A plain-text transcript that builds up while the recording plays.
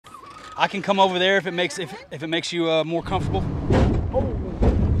I can come over there if it makes if it makes you more comfortable. Oh.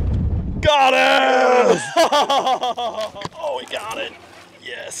 Got it! Oh, we got it.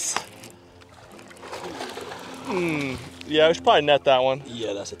 Yes. Yeah, we should probably net that one.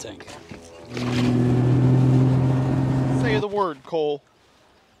 Yeah, that's a tank. Say the word, Cole.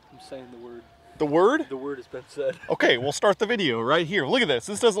 I'm saying the word. The word? The word has been said. Okay, we'll start the video right here. Look at this.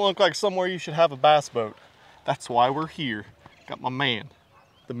 This doesn't look like somewhere you should have a bass boat. That's why we're here. Got my man,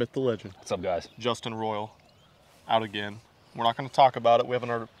 the myth, the legend. What's up, guys? Justin Royal, out again. We're not going to talk about it. We having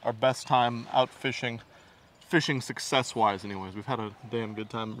our best time out fishing success-wise anyways. We've had a damn good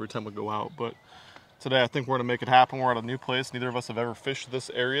time every time we go out, but today I think we're going to make it happen. We're at a new place. Neither of us have ever fished this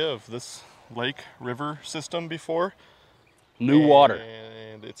area of this lake, river system before. New water.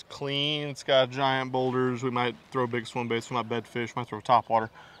 And it's clean. It's got giant boulders. We might throw big swim baits. We might bed fish. Might throw top water.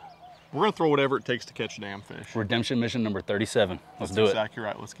 We're going to throw whatever it takes to catch damn fish. Redemption mission number 37. Let's do it. That's exactly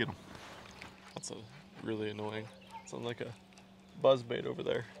right. Let's get them. That's really annoying. Sounds like a buzz bait over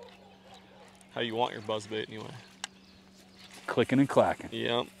there. How you want your buzz bait anyway. Clicking and clacking.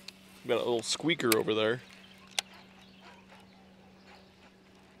 Yep. Got a little squeaker over there.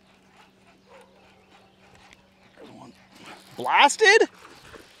 Blasted?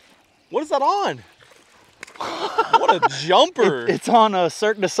 What is that on? What a jumper. It's on a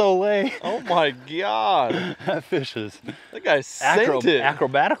Cirque du Soleil. Oh my God. That fish is. That guy's sent it.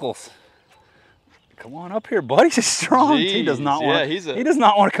 Acrobaticals. Come on up here, buddy. He's strong. Jeez, he does not want. Yeah, he does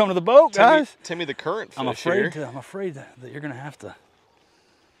not want to come to the boat, guys. Timmy the current fish. I'm afraid that you're gonna have to.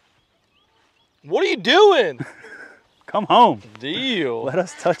 What are you doing? Come home. Deal. Let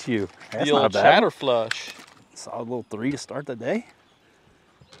us touch you. That's the old chatter flush. Solid little 3 to start the day.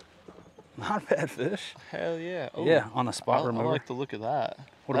 Not a bad fish. Hell yeah. Ooh. Yeah, on the spot remover. I like the look of that.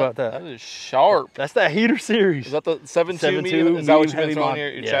 What about that? That is sharp. That's that heater series. Is that the 7.2 medium? Is that what you've been throwing here?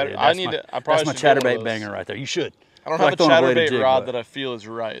 Your chatter? Dude, that's my chatterbait banger right there. You should. I don't have a chatterbait rod that I feel is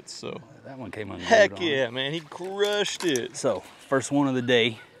right, so. That one came on. Heck yeah, man. He crushed it. So, first one of the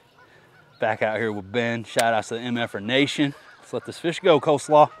day. Back out here with Ben. Shout out to the MFR Nation. Let's let this fish go,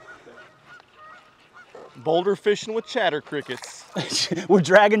 Coleslaw. Boulder fishing with chatter crickets. We're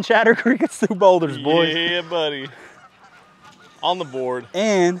dragging chatter crickets through boulders, boys. Yeah, buddy. On the board.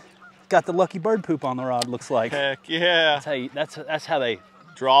 And got the lucky bird poop on the rod, looks like. Heck yeah. That's how they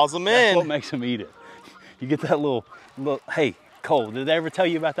draws them in. That's what makes them eat it. You get that little. Hey, Cole, did they ever tell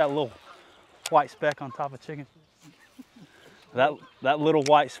you about that little white speck on top of chicken? That little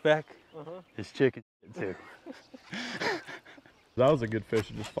white speck is chicken too. That was a good fish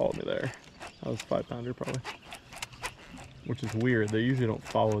that just followed me there. That was a 5-pounder probably. Which is weird. They usually don't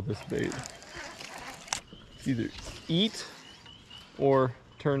follow this bait. It's either eat or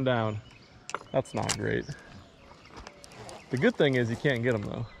turn down. That's not great. The good thing is you can't get them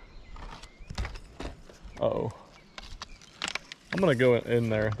though. Uh-oh. I'm gonna go in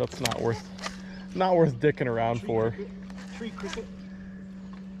there. That's not worth dicking around for. Tree cricket.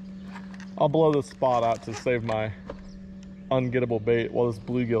 I'll blow this spot out to save my ungettable bait while this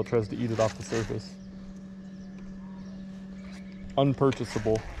bluegill tries to eat it off the surface.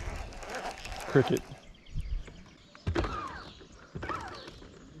 Unpurchasable cricket.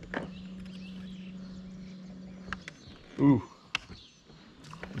 Ooh.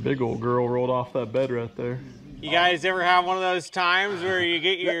 Big old girl rolled off that bed right there. You guys ever have one of those times where you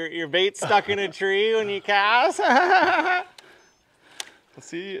get your bait stuck in a tree when you cast? Let's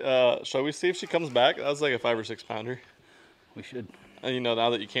see, shall we see if she comes back? That was like a 5 or 6 pounder. We should. And you know, now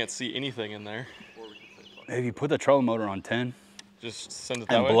that you can't see anything in there. Maybe put the trolling motor on 10. Just send it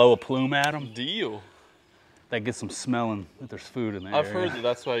that way. And blow a plume at them. Deal. That gets them smelling that there's food in there. I've heard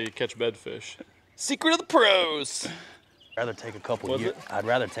that's why you catch bedfish. Secret of the pros. I'd rather take a couple years. I'd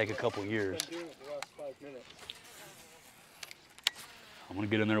rather take a couple years. I'm gonna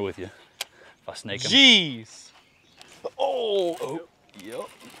get in there with you. If I snake them. Jeez. Oh. Yep.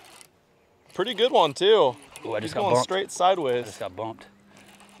 Pretty good one too. Oh, I just got going bumped. Straight sideways. I just got bumped.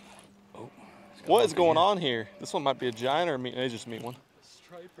 Oh. What is going on here? This one might be a giant or a meat. It's just a meat one.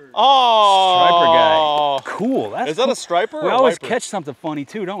 Striper. Oh. Striper guy. Cool. That's is that cool. a striper? We or always wiper? catch something funny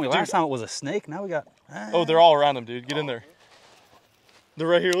too, don't we? Dude. Last time it was a snake. Now we got. Oh, they're all around him, dude. Get in there. They're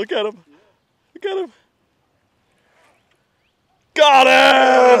right here. Look at him. Look at him. Got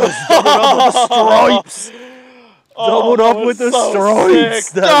him! Doubled up with the stripes. Doubled up with the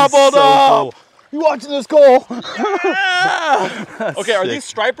stripes. Doubled up. Cool. You watching this, Cole? Yeah. Okay, are these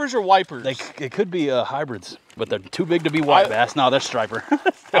stripers or wipers? It could be hybrids, but they're too big to be white bass. No, they're striper.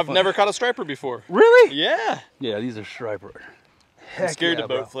 I've never caught a striper before. Really? Yeah. Yeah, these are striper. I'm scared to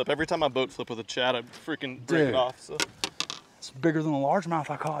boat flip. Every time I boat flip with a chat, I freaking break it off. So. It's bigger than the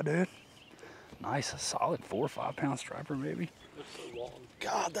largemouth I caught, dude. Nice, a solid 4 or 5 pound striper, maybe.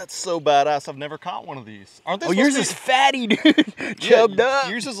 God, that's so badass. I've never caught one of these. Aren't they? Oh, yours is fatty, dude. Chubbed up.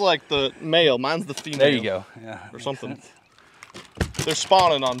 Yours is like the male. Mine's the female. There you go. Yeah. Or something. Sense. They're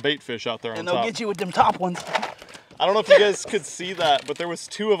spawning on bait fish out there on top. And they'll get you with them top ones. I don't know if you guys could see that, but there was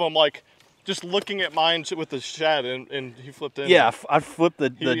 2 of them like just looking at mine with the shad, and he flipped in. Yeah, I flipped the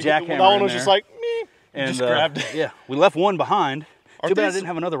jackhammer. That one was just like me. And just grabbed it. Yeah, we left one behind. Too bad I didn't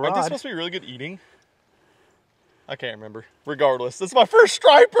have another rod. Aren't they supposed to be really good eating? I can't remember. Regardless, this is my first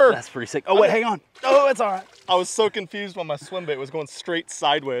striper. That's pretty sick. Oh wait, hang on. Oh, it's all right. I was so confused when my swim bait was going straight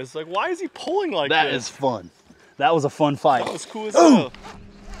sideways. Like, why is he pulling like that? That this? is fun. That was a fun fight. That was cool as hell. A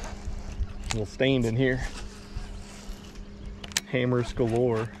little stained in here. Hammers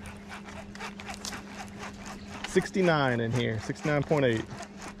galore. 69 in here. 69.8.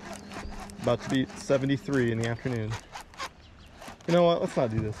 About to be 73 in the afternoon. You know what? Let's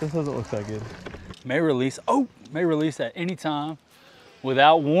not do this. This doesn't look that good. May release. Oh, may release at any time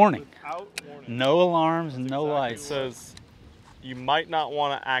without warning. No alarms and no lights. It says you might not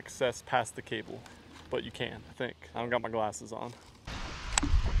want to access past the cable, but you can, I think. I don't got my glasses on.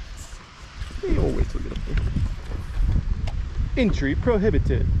 We'll wait till we get up there. Entry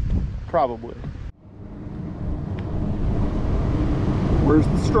prohibited. Probably. Where's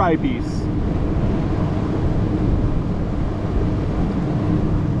the stripies?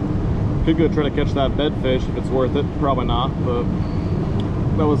 Could go try to catch that bedfish if it's worth it. Probably not, but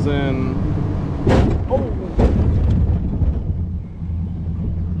that was in. Oh!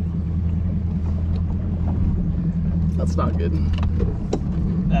 That's not good.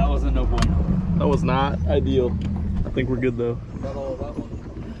 That wasn't no bueno. That was not ideal. I think we're good though. Got all of that one.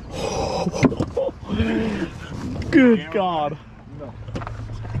 Good God. No.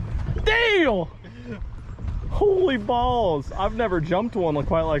 Damn! Holy balls! I've never jumped one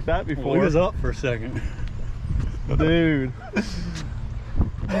quite like that before. He was up for a second. Dude.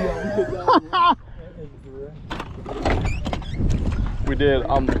 We did.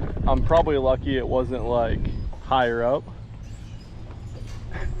 I'm probably lucky it wasn't like higher up.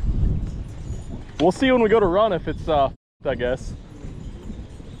 We'll see when we go to run if it's I guess.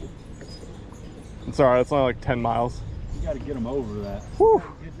 It's alright, it's only like 10 miles. You gotta get them over that. Whew.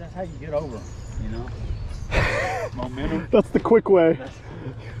 That's how you get over them, you know? Momentum. That's the quick way.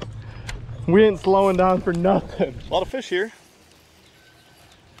 We ain't slowing down for nothing. A lot of fish here.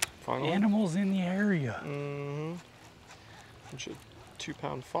 Finally. Animals in the area. Mm-hmm. Bunch of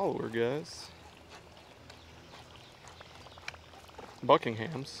 2-pound follower guys.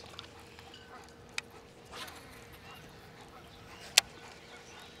 Buckingham's.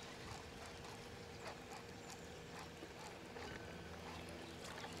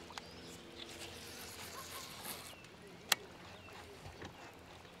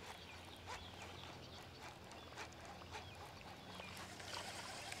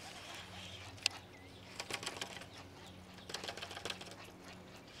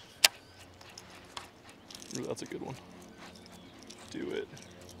 Ooh, that's a good one. Do it.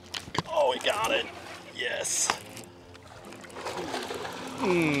 Oh, we got it. Yes.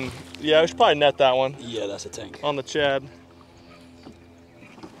 Yeah, we should probably net that one. Yeah, that's a tank. On the Chad.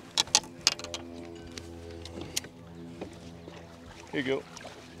 Here you go.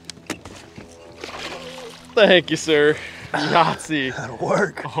 Thank you, sir. Nazi. That'll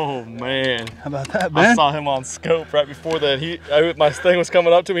work. Oh, man. How about that, Ben? I saw him on scope right before that. My thing was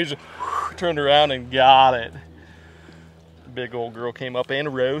coming up to me. He just turned around and got it. Big old girl came up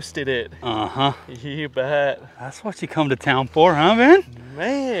and roasted it. Uh-huh. You bet. That's what you come to town for, huh, Ben?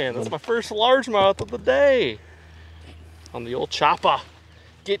 Man, that's my first largemouth of the day. On the old chopper.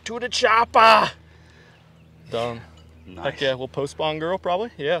 Get to the chopper. Done. Nice. Heck yeah, we'll post spawn girl probably.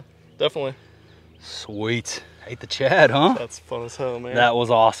 Yeah, definitely. Sweet. Ate the Chad, huh? That's fun as hell, man. That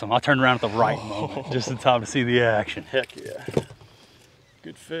was awesome. I turned around at the right moment, just in time to see the action. Heck yeah.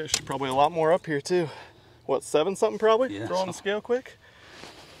 Good fish. Probably a lot more up here too. What, 7 something probably? Yeah, Throw on the scale quick.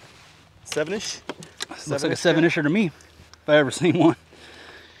 7-ish? Looks like a 7-isher to me, if I ever seen one.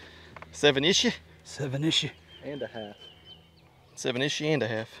 7-ish? 7-isher. And a half. 7-ish and a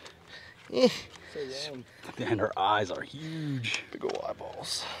half. Eh. So long. And her eyes are huge. Big ol'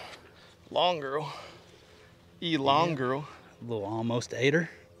 eyeballs. Long girl. Long girl. A little almost 8-er.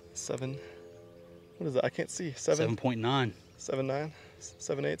 7. What is that? I can't see. 7. 7.9. 7.9.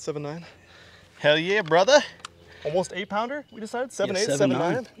 7.8. 7.9. Hell yeah, brother. Almost 8-pounder, we decided? 7.8,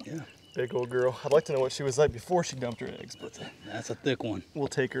 7.9? Yeah. Big old girl. I'd like to know what she was like before she dumped her eggs, but That's a thick one. we'll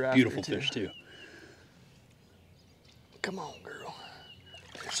take her after. Beautiful fish, too. Come on, girl.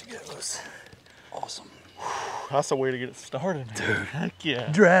 There she goes. Awesome. That's the way to get it started, man. Dude. Heck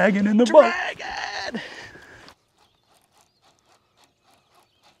yeah. Dragging in the boat. Dragon!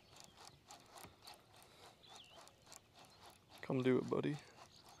 Come do it, buddy.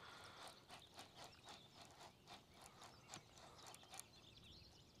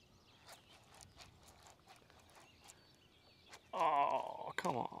 Oh,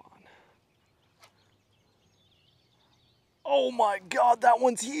 come on. Oh my God, that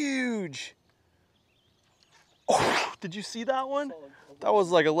one's huge. Oh, did you see that one? That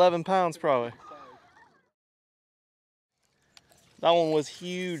was like 11 pounds probably. That one was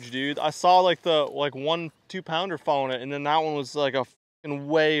huge, dude. I saw like the 1 2-pounder following it, and then that one was like a fucking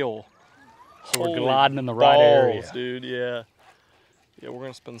whale. So we're Holy gliding in the right area. balls, dude. Yeah. Yeah, we're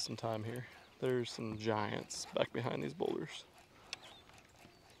gonna spend some time here. There's some giants back behind these boulders.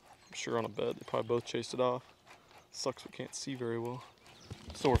 I'm sure on a bed. They probably both chased it off. Sucks we can't see very well.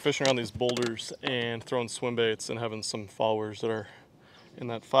 So we're fishing around these boulders and throwing swim baits and having some followers that are in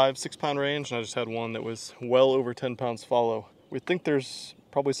that 5-6 pound range, and I just had one that was well over 10 pounds follow. We think there's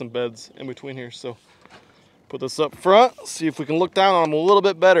probably some beds in between here, so put this up front, see if we can look down on them a little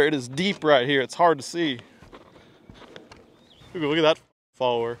bit better. It is deep right here, it's hard to see. Ooh, look at that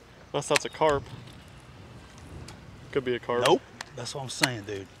follower. Unless that's a carp. Could be a carp. Nope. That's what I'm saying,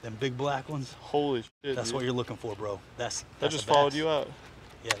 dude. Them big black ones. Holy shit, That's dude. what you're looking for, bro. That just followed you out.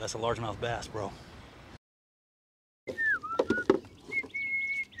 Yeah, that's a largemouth bass, bro.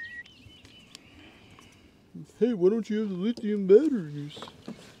 Hey, why don't you have the lithium batteries?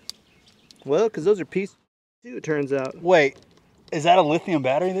 Well, because those are pieces too, it turns out. Wait, is that a lithium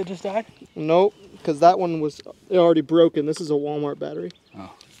battery that just died? Nope, because that one was already broken. This is a Walmart battery.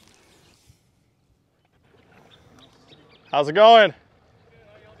 Oh. How's it going?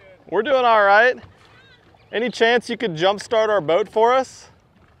 We're doing all right. Any chance you could jump start our boat for us?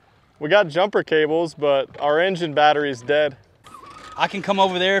 We got jumper cables, but our engine battery's dead. I can come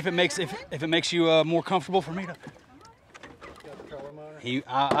over there if it makes you more comfortable for me to.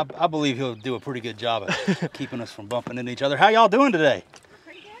 I believe he'll do a pretty good job of keeping us from bumping into each other. How y'all doing today?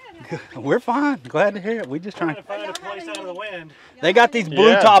 Pretty good. We're fine. Glad to hear it. We just trying to find a place out of the wind. They got these blue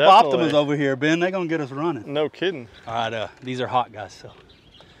Yeah, top definitely. Optimas over here, Ben. They're gonna get us running. No kidding. All right, these are hot guys, so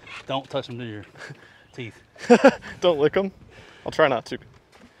don't touch them to your teeth. Don't lick them. I'll try not to.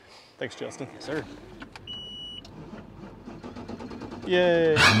 Thanks, Justin. Yes, sir.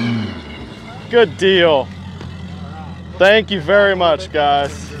 Yay. Good deal. Thank you very much,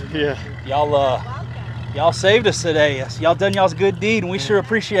 guys. Yeah. Y'all saved us today. Yes, y'all done y'all's good deed, and we sure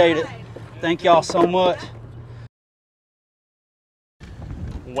appreciate it. Thank y'all so much.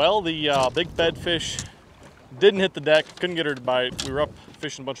 Well, the big bedfish didn't hit the deck. Couldn't get her to bite. We were up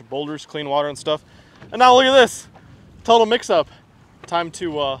fishing a bunch of boulders, clean water and stuff. And now look at this. Total mix-up. Time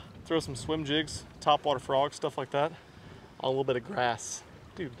to throw some swim jigs, topwater frogs, stuff like that, on a little bit of grass.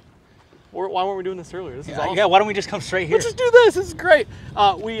 Dude, why weren't we doing this earlier? This is awesome. Yeah, why don't we just come straight here? Let's just do this. This is great.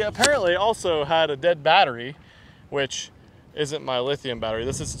 We apparently also had a dead battery, which isn't my lithium battery.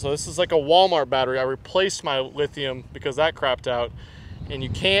 This is like a Walmart battery. I replaced my lithium because that crapped out. And you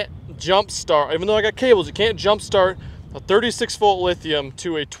can't jump start, even though I got cables, you can't jump start a 36 volt lithium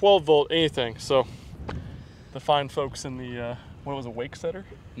to a 12 volt anything. So the fine folks in the, what was it, wake setter?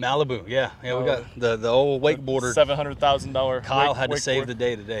 Malibu, yeah. We got the old wakeboarder. $700,000. Kyle had to save the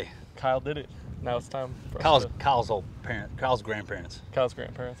day today. Kyle did it. Now it's time for us Kyle's grandparents. Kyle's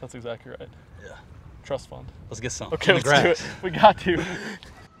grandparents, that's exactly right. Yeah. Trust fund. Let's get some. Okay, let's do it. We got to.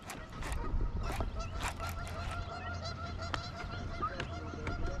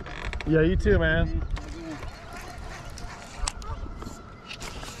 Yeah, you too, man.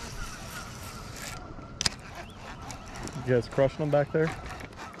 You guys crushing them back there?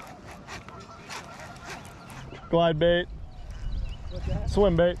 Glide bait. What's that?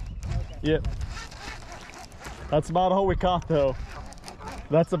 Swim bait. Okay. Yep. That's about all we caught, though.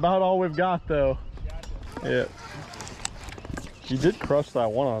 That's about all we've got, though. Gotcha. Yeah. You did crush that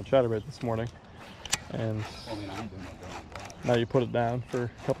one on a chatterbait this morning, and now you put it down for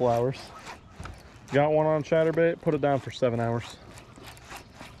a couple hours. Got one on chatterbait, put it down for 7 hours.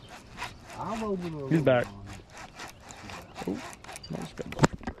 He's back. Oh, nice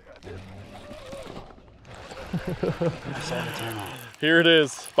Here it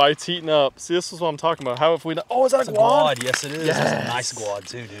is. Bites heating up. See, this is what I'm talking about. How if we? Oh, is that a guad? Yes, it is. Yes. That's a nice guad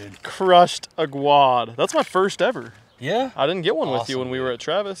too, dude. Crushed a guad. That's my first ever. Yeah. I didn't get one with you Awesome, when we were at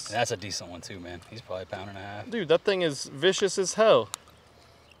Travis. That's a decent one too, man. He's probably a 1.5 pounds. Dude, that thing is vicious as hell.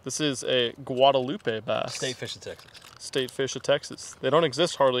 This is a Guadalupe bass. State fish of Texas. State fish of Texas. They don't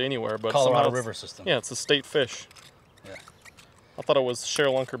exist hardly anywhere, but Colorado somehow River system. Yeah, it's a state fish. Yeah. I thought it was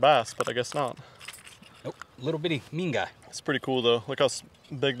Sherlunker bass, but I guess not. Nope. little bitty mean guy. It's pretty cool though. Look how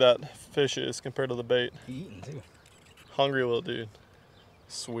big that fish is compared to the bait. He eating too. Hungry little dude.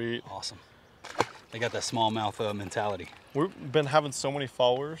 Sweet. Awesome. They got that smallmouth mentality. We've been having so many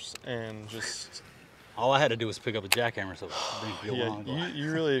followers and just... All I had to do was pick up a jackhammer, so it didn't feel Yeah, long.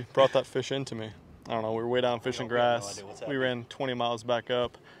 you really brought that fish into me. I don't know, we were way down fishing grass. We ran 20 miles back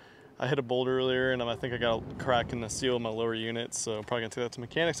up. I hit a boulder earlier and I think I got a crack in the seal of my lower unit, so probably gonna take that to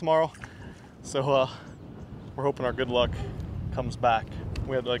mechanics tomorrow. So we're hoping our good luck comes back.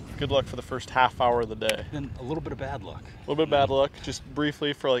 We had like good luck for the first half hour of the day. Then a little bit of bad luck. A little bit of bad luck, just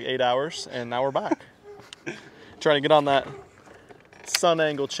briefly for like 8 hours, and now we're back. Trying to get on that sun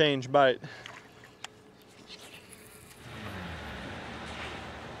angle change bite.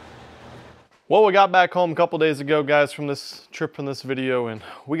 Well, we got back home a couple days ago, guys, from this trip from this video, and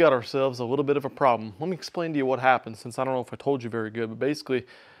we got ourselves a little bit of a problem. Let me explain to you what happened, since I don't know if I told you very good, but basically,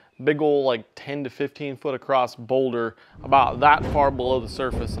 big old like 10 to 15 foot across boulder about that far below the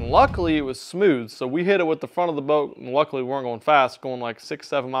surface, and luckily it was smooth, so we hit it with the front of the boat, and luckily we weren't going fast, going like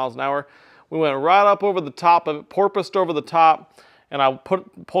 6-7 miles an hour. We went right up over the top of it, porpoised over the top, and I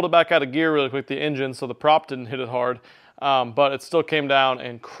pulled it back out of gear really quick, the engine, so the prop didn't hit it hard. But it still came down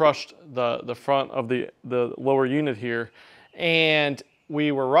and crushed the front of the lower unit here. And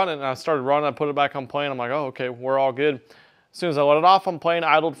we were running, and I started running, I put it back on plane. I'm like, oh, okay, we're all good. As soon as I let it off on plane,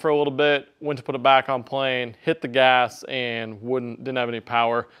 idled for a little bit, went to put it back on plane, hit the gas, and didn't have any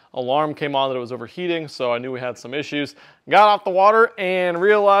power. Alarm came on that it was overheating, so I knew we had some issues. Got off the water and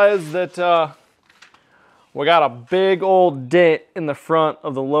realized that we got a big old dent in the front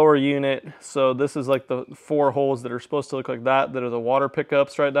of the lower unit. So this is like the 4 holes that are supposed to look like that are the water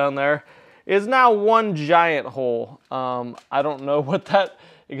pickups right down there. Is now one giant hole. I don't know what that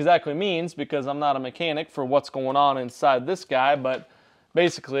exactly means because I'm not a mechanic for what's going on inside this guy, but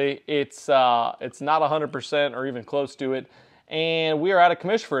basically it's not 100% or even close to it. And we are out of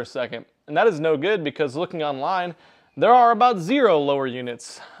commission for a second. And that is no good because looking online, there are about 0 lower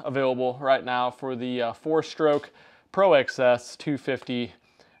units available right now for the 4-stroke Pro XS 250,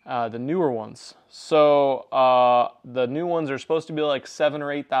 the newer ones. So the new ones are supposed to be like $7,000 or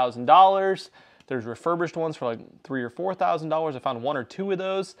 $8,000. There's refurbished ones for like $3,000 or $4,000. I found 1 or 2 of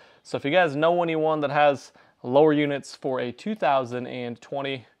those. So if you guys know anyone that has lower units for a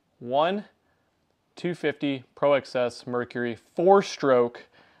 2021 250 Pro XS Mercury 4-stroke,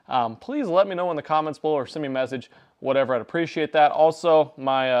 please let me know in the comments below or send me a message. Whatever, I'd appreciate that. Also,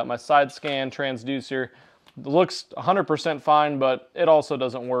 my side scan transducer looks 100% fine, but it also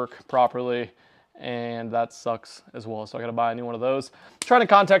doesn't work properly, and that sucks as well. So I gotta buy a new one of those. Trying to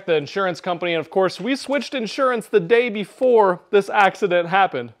contact the insurance company, and of course, we switched insurance the day before this accident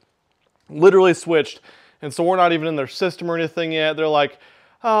happened. Literally switched, and so we're not even in their system or anything yet. They're like,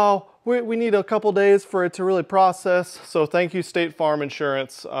 oh, we need a couple days for it to really process. So thank you, State Farm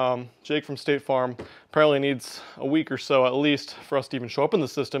Insurance. Jake from State Farm apparently needs a week or so at least for us to even show up in the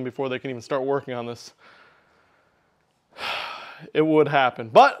system before they can even start working on this. It would happen.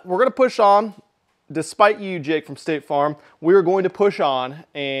 But we're going to push on. Despite you, Jake from State Farm, we're going to push on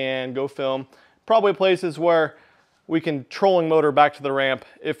and go film probably places where we can trolling motor back to the ramp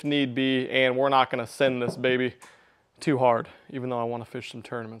if need be, and we're not going to send this baby too hard, even though I want to fish some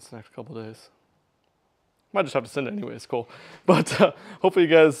tournaments the next couple days. Might just have to send it anyway, it's cool. But hopefully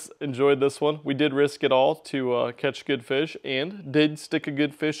you guys enjoyed this one. We did risk it all to catch good fish, and did stick a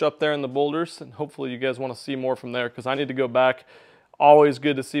good fish up there in the boulders, and hopefully you guys want to see more from there, because I need to go back. Always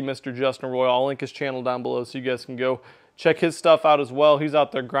good to see Mr. Justin Roy. I'll link his channel down below so you guys can go check his stuff out as well. He's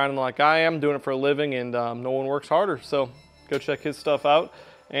out there grinding like I am, doing it for a living, and no one works harder. So go check his stuff out,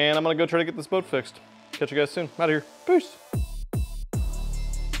 and I'm going to go try to get this boat fixed. Catch you guys soon. I'm out of here. Peace.